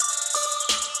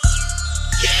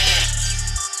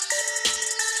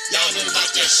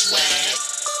that swag.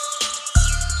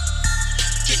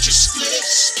 Get your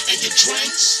splits and your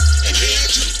drinks and head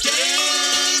to the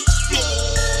dance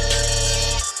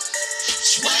floor.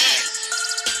 Swag,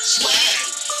 swag,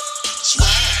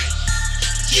 swag,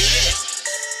 yeah,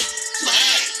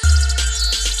 swag.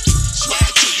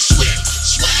 Swag till you sweat,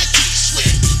 swag till you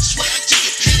sweat, swag till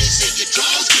your pennies and your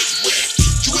drawers get wet.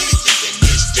 You ain't leaving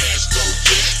this dance floor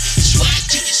yet. Swag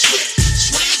till you sweat,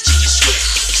 swag till you sweat,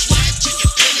 swag till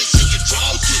your pennies and your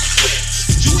drawers get wet.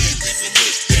 You ain't leaving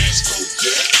this dance floor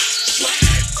yet.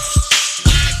 Swag,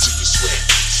 swag till you sweat,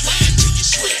 swag till you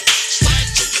sweat, swag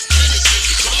till your pennies and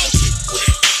your drawers get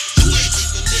wet. You ain't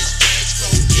leaving this dance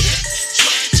floor yet.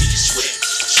 Swag till you sweat,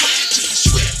 swag till you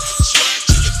sweat, swag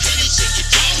till your pennies and your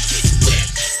drawers get wet.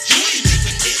 You ain't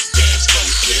leaving this dance floor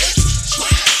yet.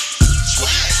 Swag,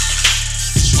 swag,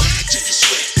 swag till you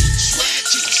sweat, swag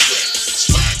till you sweat,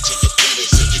 swag till your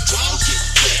pennies and your drawers get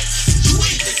wet. You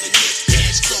ain't leaving this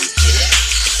dance floor yet.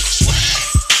 Swag.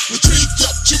 We drink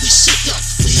up till we sick up,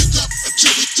 we hit up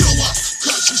until we throw up,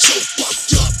 cause we so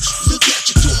fucked up. Look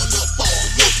at you throwing up all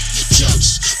over your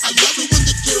chucks. I love it when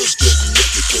the girls get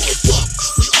naked for a buck.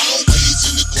 We always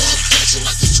in the club dancing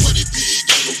like a sweaty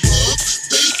pig on the rug.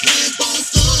 They playing Bone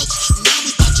Thugs, now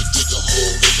we about to dig a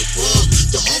hole in the rug.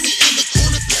 The homie in the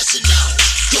corner passing out.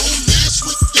 Don't mess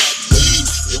with that lean,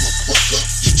 it will fuck up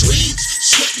your dreams.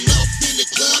 Sweating up in the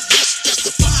club, yes, that's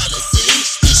the violent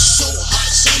things. It's so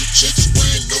hot, some chicks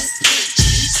wearing no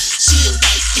panties. Seeing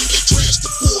right through their dress,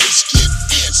 the boys get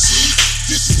antsy.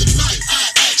 This is the night I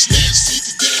asked Nancy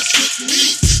to dance with me.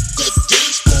 The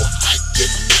dance floor, I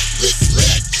get that lick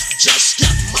leg. Just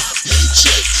got my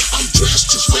paycheck, I'm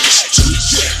dressed to fresh to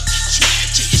get. Swag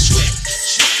till you sweat,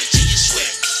 swag till you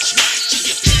sweat, swag till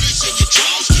your pennies and your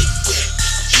drawers get wet.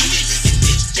 You ain't leaving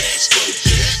this dance floor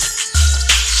yet.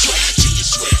 Swag till you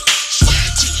sweat, swag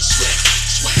till you sweat,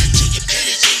 swag till your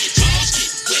pennies and your drawers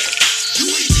get wet. You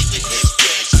ain't leaving this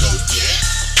dance floor yet.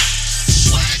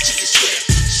 Swag till you sweat,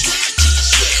 swag till you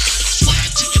sweat, swag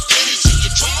till your pennies and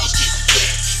your drawers get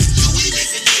wet. You ain't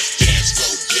leaving this dance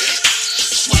floor yet.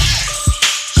 Swag,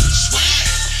 swag,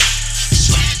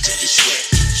 swag till you sweat,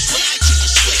 swag till you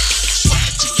sweat,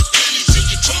 swag till your pennies and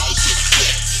your drawers get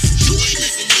wet. You ain't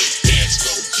leaving this dance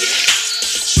floor yet.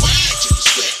 Swag till you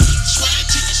sweat, swag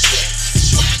till you sweat,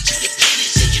 swag till your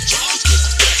pennies and your drawers get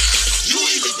wet. You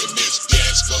ain't leaving this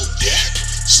dance floor yet.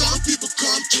 Some people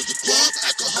come to the club,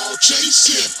 alcohol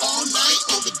chasing, all night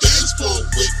on the dance floor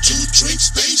with 2 drinks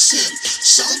facing.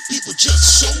 Some people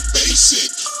just so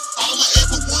basic. All I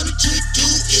ever wanted to do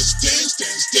is dance,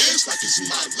 dance, dance like it's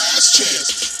my last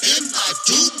chance. And I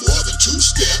do more than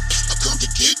 2-step. I come to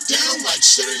get down like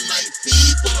Saturday Night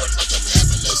Fever, like I'm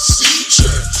having a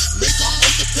seizure.